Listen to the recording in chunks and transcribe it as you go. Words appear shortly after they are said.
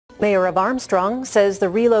Mayor of Armstrong says the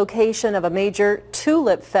relocation of a major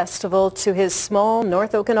tulip festival to his small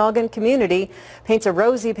North Okanagan community paints a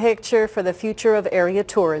rosy picture for the future of area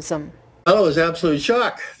tourism. Well, it was absolute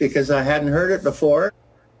shock because I hadn't heard it before.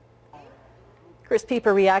 Chris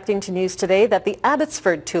Pieper reacting to news today that the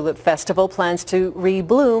Abbotsford Tulip Festival plans to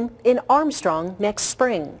re-bloom in Armstrong next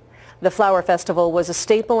spring. The flower festival was a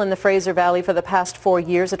staple in the Fraser Valley for the past 4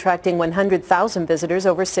 years, attracting 100,000 visitors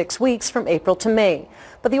over 6 weeks from April to May.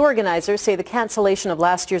 But the organizers say the cancellation of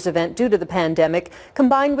last year's event due to the pandemic,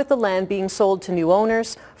 combined with the land being sold to new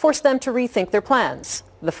owners, forced them to rethink their plans.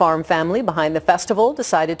 The farm family behind the festival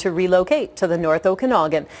decided to relocate to the North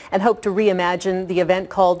Okanagan and hope to reimagine the event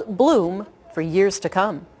called Bloom for years to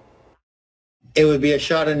come. It would be a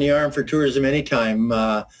shot in the arm for tourism anytime.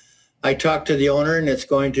 I talked to the owner, and it's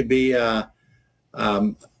going to be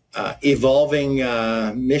evolving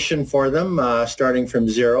mission for them, starting from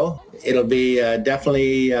zero. It'll be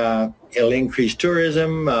definitely, it'll increase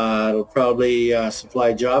tourism. It'll probably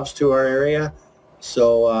supply jobs to our area.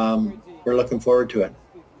 So we're looking forward to it.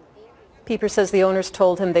 Pieper says the owners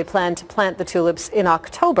told him they plan to plant the tulips in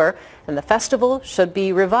October, and the festival should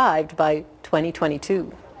be revived by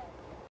 2022.